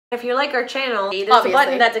If you like our channel, there's a Obviously.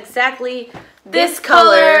 button that's exactly this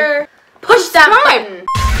color. Push that button.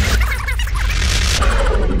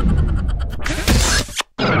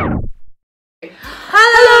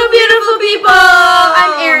 Hello, beautiful people!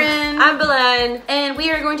 I'm Erin. I'm Belen. And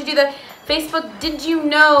we are going to do the Facebook Did You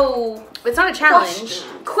Know? It's not a challenge.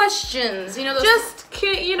 Questions. You know those. Just,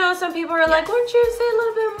 you know, some people are like, why don't you say a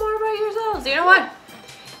little bit more about yourselves? You know what?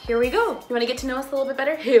 Here we go. You want to get to know us a little bit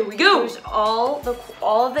better? Here we go. Here's all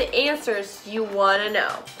the answers you want to know.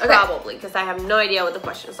 Okay. Probably, because I have no idea what the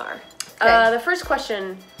questions are. Okay. The first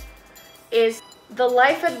question is, the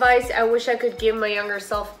life advice I wish I could give my younger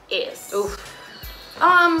self is. Oof.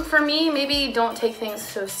 For me, maybe don't take things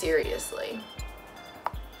so seriously.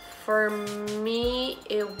 For me,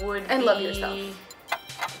 it would And be... love yourself.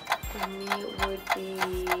 For me, it would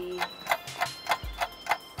be...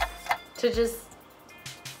 to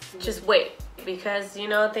just wait. Because, you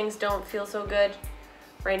know, things don't feel so good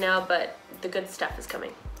right now, but the good stuff is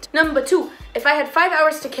coming. Number 2, if I had 5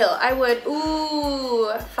 hours to kill, I would,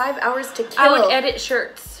 5 hours to kill. I would edit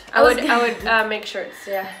shirts. I would make shirts,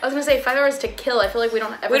 yeah. I was gonna say 5 hours to kill. I feel like we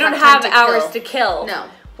don't ever We don't have have time hours to kill. No.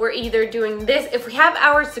 We're either doing this. If we have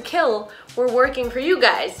hours to kill, we're working for you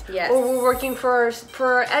guys. Yes. Or we're working for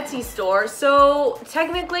our Etsy store. So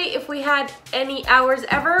technically, if we had any hours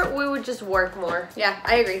ever, we would just work more. Yeah,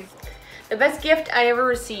 I agree. The best gift I ever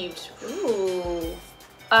received. Ooh.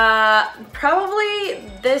 Probably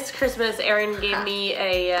this Christmas, Erin gave me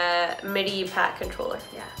a MIDI pack controller.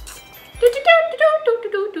 Yeah.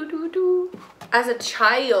 As a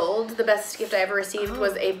child, the best gift I ever received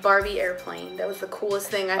was a Barbie airplane. That was the coolest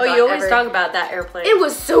thing I thought you always ever. talk about that airplane. It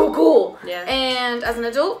was so cool. Yeah. And as an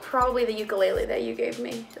adult, probably the ukulele that you gave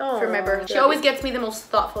me for my Aw. birthday. She always gets me the most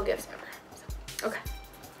thoughtful gifts ever. So, okay.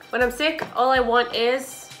 When I'm sick, all I want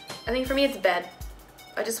is I think for me, it's bed.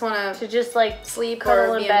 I just want to just like sleep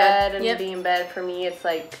cuddle or in be bed and Yep. be in bed. For me, it's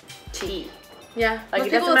like tea. Yeah. Like, Most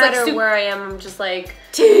it doesn't people, it's matter soup. where I am, I'm just like,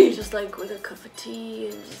 Tea. just like with a cup of tea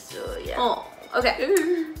and just, yeah. Oh,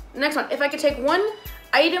 okay. Next one. If I could take one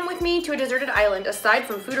item with me to a deserted island, aside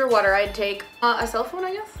from food or water, I'd take a cell phone,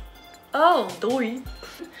 I guess. Oh, doy.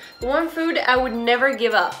 One food I would never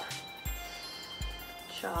give up.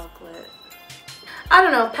 Chocolate. I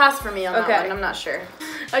don't know. Pass for me on Okay. that one. I'm not sure.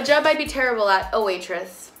 A job I'd be terrible at, a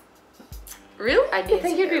waitress. Really? I'd be You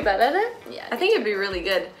think you'd be bad at it? Yeah. I think it'd be really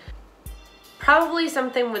good. Probably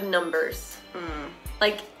something with numbers.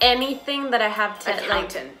 Like anything that I have to, like,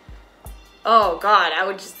 Accountant. oh God, I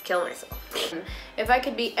would just kill myself. If I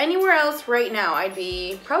could be anywhere else right now, I'd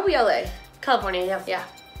be probably LA. California, yeah. Yeah.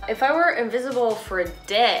 If I were invisible for a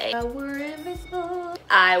day, I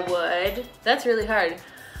would, that's really hard.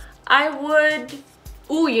 I would,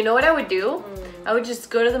 ooh, you know what I would do? I would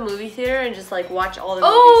just go to the movie theater and just like watch all the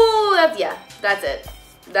movies. Oh, that's it.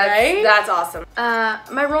 Right? That's awesome.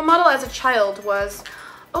 My role model as a child was,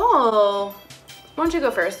 why don't you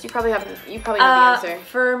go first? You probably know the answer.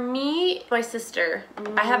 For me, my sister.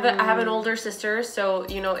 I have an older sister, so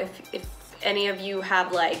you know, if any of you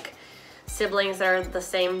have like siblings that are the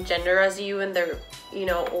same gender as you and they're, you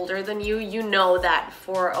know, older than you, you know that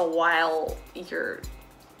for a while your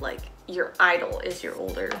idol is your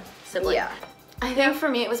older sibling. Yeah. I think for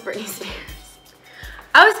me it was Britney Spears.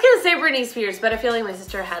 I was gonna say Britney Spears, but I feel like my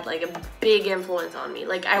sister had like a big influence on me.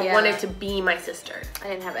 Like I wanted to be my sister. I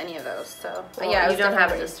didn't have any of those, so Well, yeah. you don't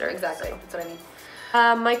have a Britney. sister. Exactly. So. That's what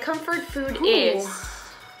I mean. My comfort food is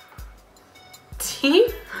tea.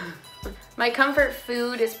 My comfort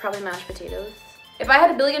food is probably mashed potatoes. If I had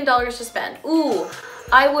 $1 billion to spend,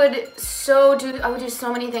 I would do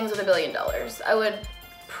so many things with $1 billion. I would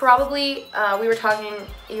probably, we were talking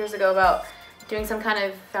years ago about doing some kind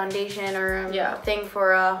of foundation or thing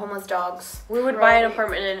for homeless dogs. We would buy an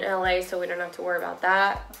apartment in LA so we don't have to worry about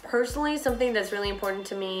that. Personally, something that's really important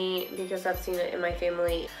to me, because I've seen it in my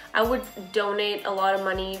family, I would donate a lot of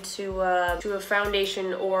money to a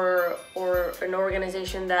foundation or an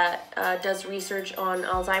organization that does research on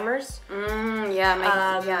Alzheimer's.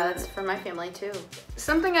 Yeah, that's for my family too.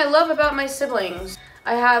 Something I love about my siblings.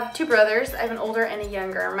 I have 2 brothers. I have an older and a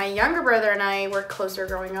younger. My younger brother and I were closer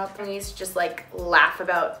growing up, and we used to just like laugh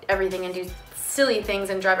about everything and do silly things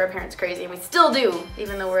and drive our parents crazy, and we still do,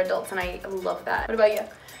 even though we're adults, and I love that. What about you?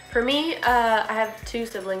 For me, I have 2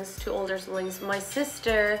 siblings, 2 older siblings. My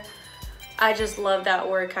sister, I just love that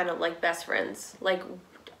we're kind of like best friends. Like,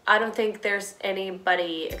 I don't think there's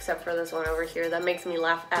anybody except for this one over here that makes me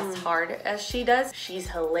laugh as hard as she does. She's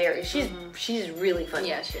hilarious. She's really funny.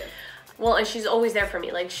 Yeah, she is. Well, and she's always there for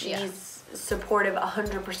me. Like, she's supportive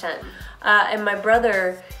 100%. And my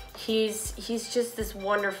brother, he's just this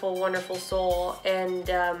wonderful, wonderful soul. And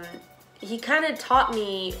he kind of taught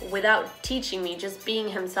me without teaching me, just being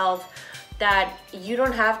himself, that you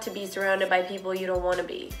don't have to be surrounded by people you don't want to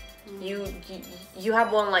be. You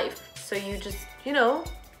have one life, so you just, you know,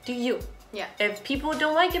 do you. Yeah. If people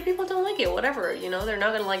don't like it, people don't like it. Whatever, you know, they're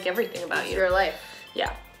not gonna like everything about you. It's your life.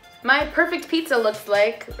 Yeah. My perfect pizza looks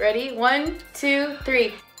like, ready? 1, 2,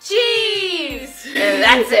 3. Cheese! And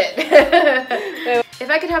that's it. If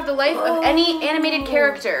I could have the life of any animated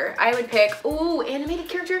character, I would pick, animated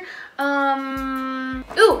character?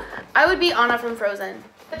 I would be Anna from Frozen.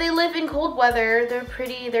 They live in cold weather, they're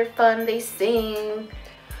pretty, they're fun, they sing.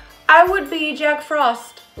 I would be Jack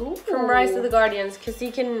Frost from Rise of the Guardians, because he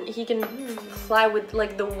can fly with,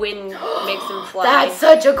 like, the wind makes him fly. That's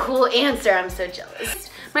such a cool answer. I'm so jealous.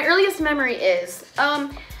 My earliest memory is,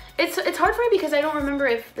 it's hard for me because I don't remember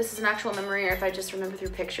if this is an actual memory or if I just remember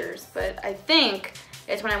through pictures, but I think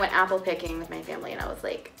it's when I went apple picking with my family and I was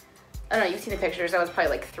like, I don't know, you've seen the pictures, I was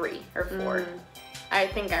probably like 3 or 4. I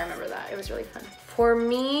think I remember that. It was really fun. For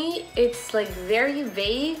me, it's like very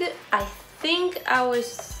vague. I think I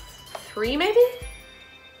was 3 maybe?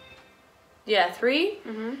 Yeah, 3.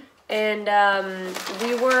 And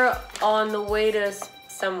we were on the way to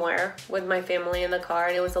somewhere with my family in the car,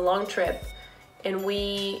 and it was a long trip. And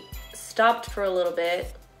we stopped for a little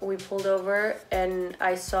bit. We pulled over and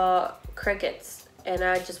I saw crickets, and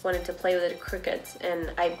I just wanted to play with the crickets,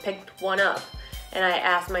 and I picked one up. And I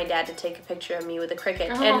asked my dad to take a picture of me with a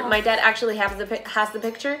cricket. And my dad actually has the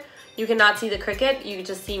picture. You cannot see the cricket. You can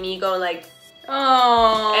just see me going like,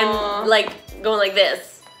 and like going like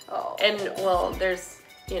this. And well, there's,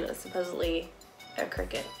 you know, supposedly a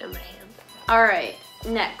cricket in my hand. All right,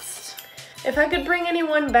 next. If I could bring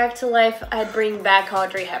anyone back to life, I'd bring back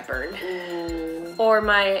Audrey Hepburn. Or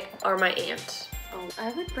my aunt.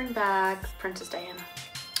 I would bring back Princess Diana.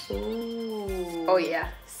 Oh yeah.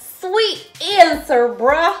 Sweet answer,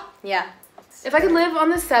 bruh. Yeah. If I could live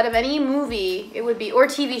on the set of any movie, it would be, or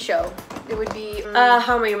TV show, it would be...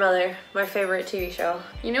 How I Met Your Mother, my favorite TV show.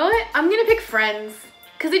 You know what? I'm gonna pick Friends.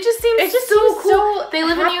 Because it just seems so cool. So they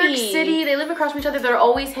live in New York City. They live across from each other. They're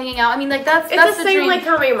always hanging out. I mean, like, that's the same dream. Like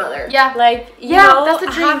How I Met Your Mother. Yeah. Like, you know, that's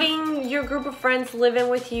the dream. Having your group of friends living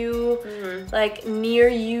with you, like, near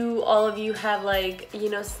you, all of you have, like,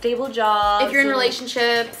 you know, stable jobs. If you're in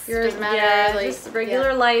relationships, it doesn't matter. Yeah, like, just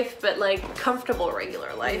regular life, but, like, comfortable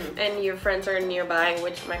regular life. And your friends are nearby,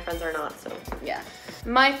 which my friends are not, so. Yeah.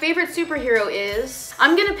 My favorite superhero is,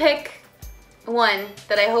 I'm gonna pick one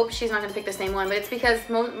that I hope she's not gonna pick the same one, but it's because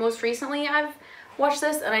most recently I've watched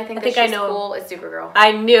this and I think she's cool. It's Supergirl.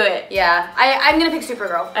 I knew it. Yeah, I'm gonna pick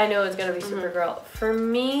Supergirl. I know it's gonna be Supergirl. For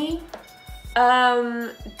me,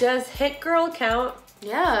 does Hit Girl count?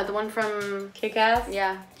 Yeah, the one from Kick-Ass?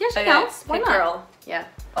 Yeah. Yeah, she counts. Why Hit not? Girl. Yeah.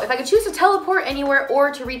 If I could choose to teleport anywhere or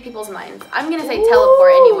to read people's minds, I'm gonna say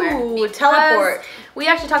teleport anywhere. Teleport. We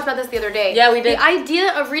actually talked about this the other day. Yeah, we did. The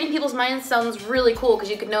idea of reading people's minds sounds really cool because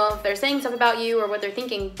you could know if they're saying stuff about you or what they're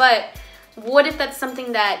thinking, but what if that's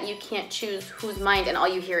something that you can't choose whose mind and all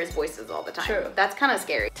you hear is voices all the time? True. That's kind of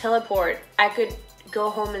scary. Teleport. I could go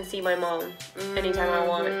home and see my mom anytime I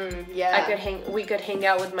want. Yeah. We could hang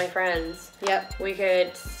out with my friends. Yep.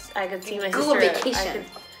 I could see my go sister. on vacation.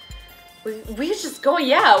 We could just go,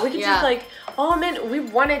 we could just like, oh man, we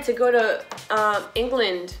wanted to go to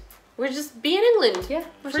England. We'd just be in England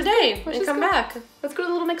for a day and come back. Let's go to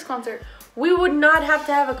the Little Mix concert. We would not have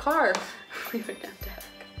to have a car. We would have to have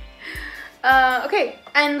a car. Okay,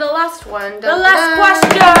 and the last one. The last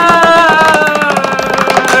question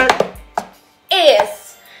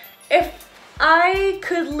is, if I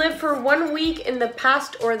could live for 1 week in the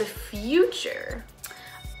past or the future,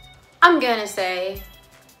 I'm gonna say,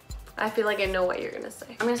 I feel like I know what you're gonna say.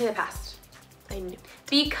 I'm gonna say the past. I knew.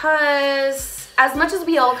 Because as much as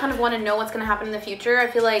we all kind of want to know what's gonna happen in the future, I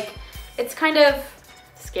feel like it's kind of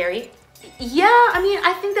scary. Yeah, I mean,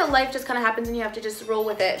 I think that life just kind of happens and you have to just roll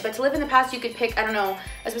with it. But to live in the past, you could pick, I don't know,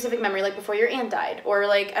 a specific memory, like before your aunt died. Or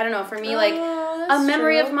like, I don't know, for me, like a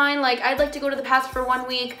memory of mine, like I'd like to go to the past for 1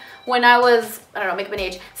 week when I was, I don't know, make up an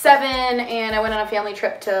age, 7, and I went on a family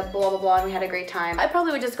trip to blah, blah, blah, and we had a great time. I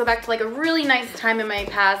probably would just go back to like a really nice time in my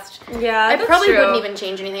past. Yeah, I probably wouldn't even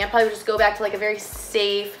change anything. I probably would just go back to like a very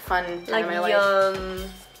safe, fun time in my life.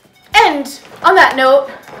 And on that note,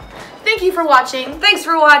 thank you for watching. Thanks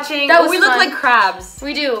for watching. That was We fun. look like crabs.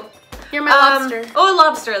 We do. You're my lobster. Oh,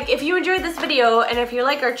 lobster. If you enjoyed this video and if you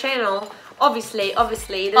like our channel, obviously,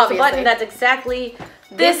 there's a button that's exactly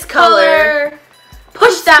this color.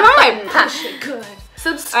 Push that button. Push it good.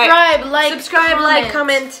 Subscribe, like,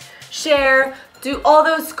 comment, share, do all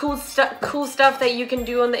those cool stuff that you can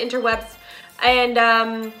do on the interwebs, and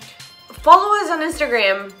follow us on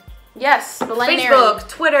Instagram. Yes, Facebook,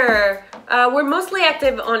 Twitter, We're mostly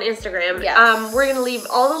active on Instagram. Yes. We're gonna leave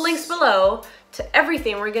all the links below to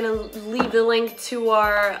everything. We're gonna leave the link to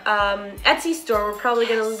our Etsy store. We're probably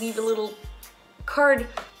gonna leave a little card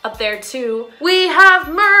up there too. We have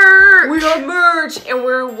merch! We got merch! And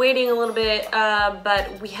we're waiting a little bit,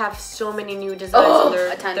 but we have so many new designs.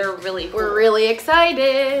 They're really cool. We're really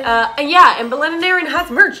excited. And yeah, and Belen and Erin has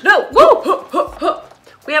merch. No! Woo!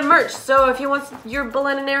 We have merch. So if you want your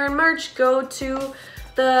Belen and Erin merch, go to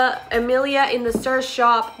the Amelia in the Stars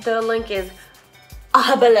shop. The link is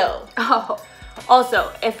below. Oh.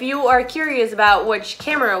 Also, if you are curious about which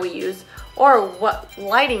camera we use or what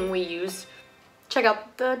lighting we use, check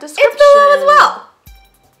out the description. it's below as well.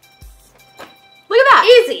 Look at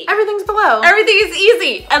that. Easy. Everything's below. Everything is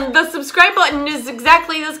easy. And the subscribe button is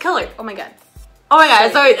exactly this color. Oh my god. Oh my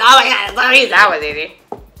god, sorry. Oh my god, sorry. That was easy.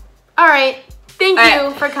 Alright. Thank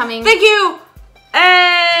you for coming. Thank you.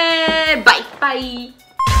 And bye. Bye.